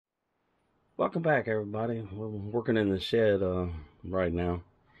Welcome back, everybody. We're working in the shed right now.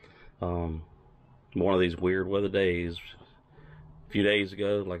 One of these weird weather days. A few days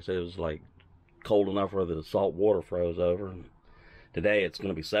ago, like I said, it was like cold enough where the salt water froze over. Today it's going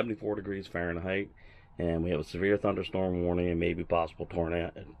to be 74 degrees Fahrenheit, and we have a severe thunderstorm warning and maybe possible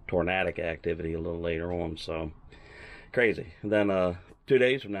tornadic activity a little later on. So crazy. And then 2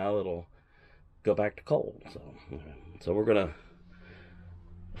 days from now it'll go back to cold. So we're gonna.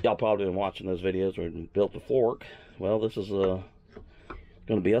 Y'all probably been watching those videos where we built a fork. Well, this is going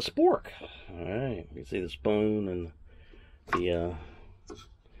to be a spork. All right, you can see the spoon and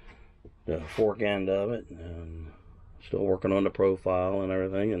the fork end of it, and still working on the profile and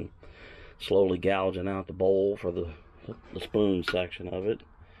everything, and slowly gouging out the bowl for the spoon section of it.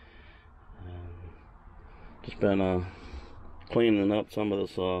 Just been cleaning up some of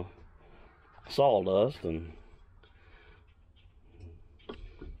this sawdust and.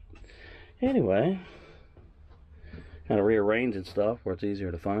 Anyway, kind of rearranging stuff where it's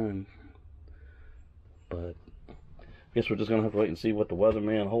easier to find. But I guess we're just going to have to wait and see what the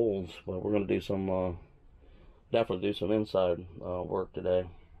weatherman holds. But we're going to do some, definitely do some inside work today.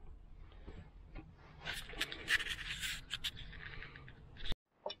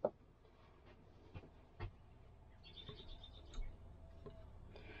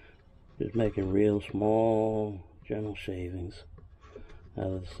 Just making real small, gentle shavings out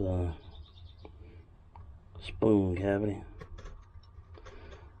of this spoon cavity.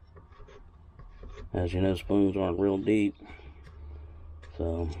 As you know, spoons aren't real deep,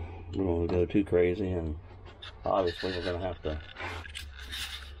 so we don't want to go too crazy, and obviously we're going to have to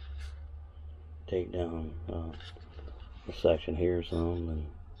take down the section here some, and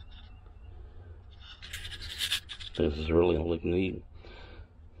this is really going to look neat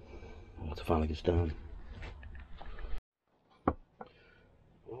once it finally gets done.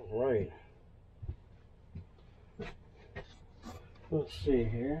 Alright. Let's see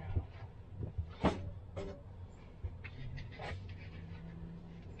here.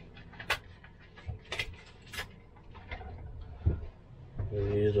 We'll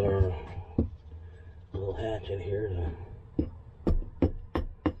use our little hatchet here to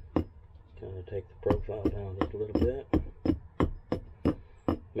kind of take the profile down just a little bit.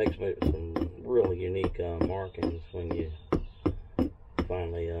 Makes some really unique markings when you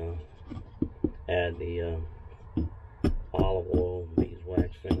finally add the olive oil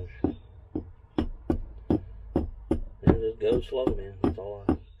beeswax finish. And just go slow, man.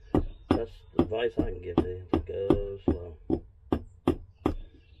 That's the advice I can give to you. Just go slow.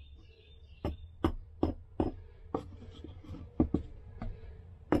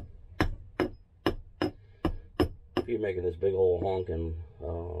 If you're making this big old honking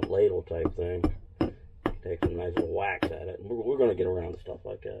ladle type thing, take some nice little wax at it. We're going to get around to stuff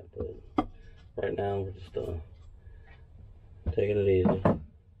like that, but right now we're just taking it easy.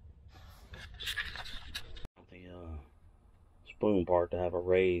 The spoon part to have a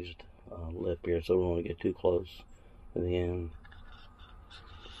raised lip here, so we don't want to get too close to the end.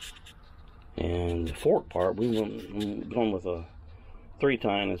 And the fork part, we went going with a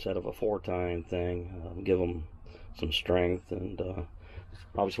 3-tine instead of a 4-tine thing. Give them some strength, and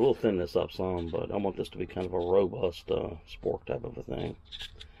obviously we'll thin this up some, but I want this to be kind of a robust spork type of a thing.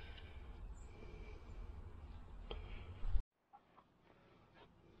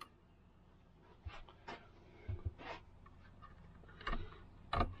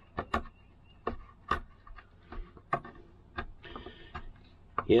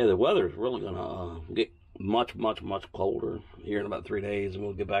 Yeah, the weather's really gonna get much colder here in about 3 days, and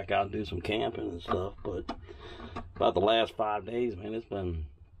we'll get back out and do some camping and stuff. But about the last 5 days, man, it's been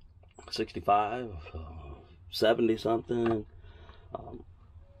 65, 70 something.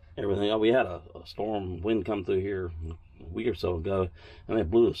 Everything. We had a storm wind come through here a week or so ago, and it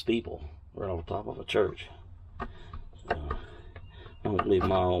blew a steeple right off the top of a church. So I don't leave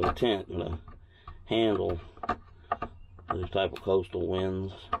my old tent to handle those type of coastal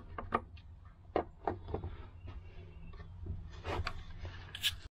winds.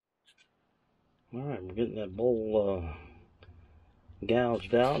 Alright, we're getting that bowl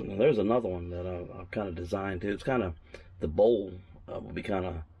gouged out, and there's another one that I've kind of designed too. It's kind of, the bowl will be kind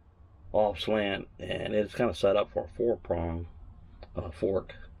of off slant, and it's kind of set up for a 4-prong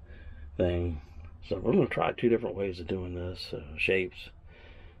fork thing. So we're going to try 2 different ways of doing this, shapes,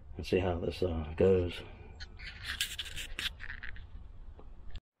 and see how this goes.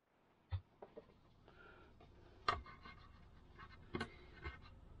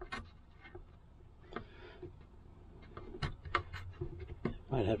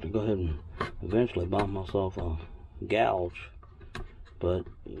 I'd have to go ahead and eventually buy myself a gouge, but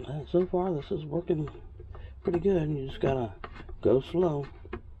So far, this is working pretty good. You just gotta go slow.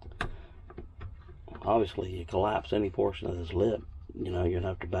 Obviously, you collapse any portion of this lip, you know, you're gonna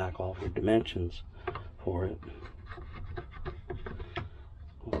have to back off your dimensions for it.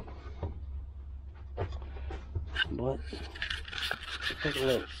 But let's take a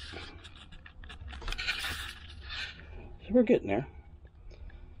look. So we're getting there.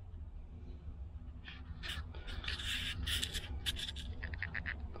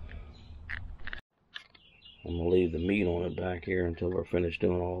 I'm gonna leave the meat on it back here until we're finished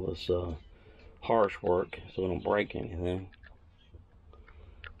doing all this harsh work, so we don't break anything.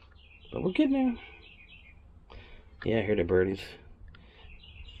 But we're getting there. Yeah, I hear the birdies.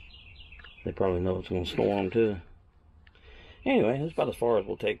 They probably know it's gonna storm too. Anyway, that's about as far as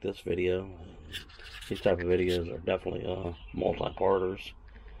we'll take this video. These type of videos are definitely multi-parters.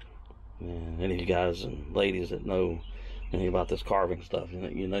 And any of you guys and ladies that know anything about this carving stuff,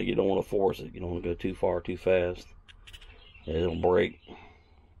 you know you don't want to force it. You don't want to go too far too fast. It'll break.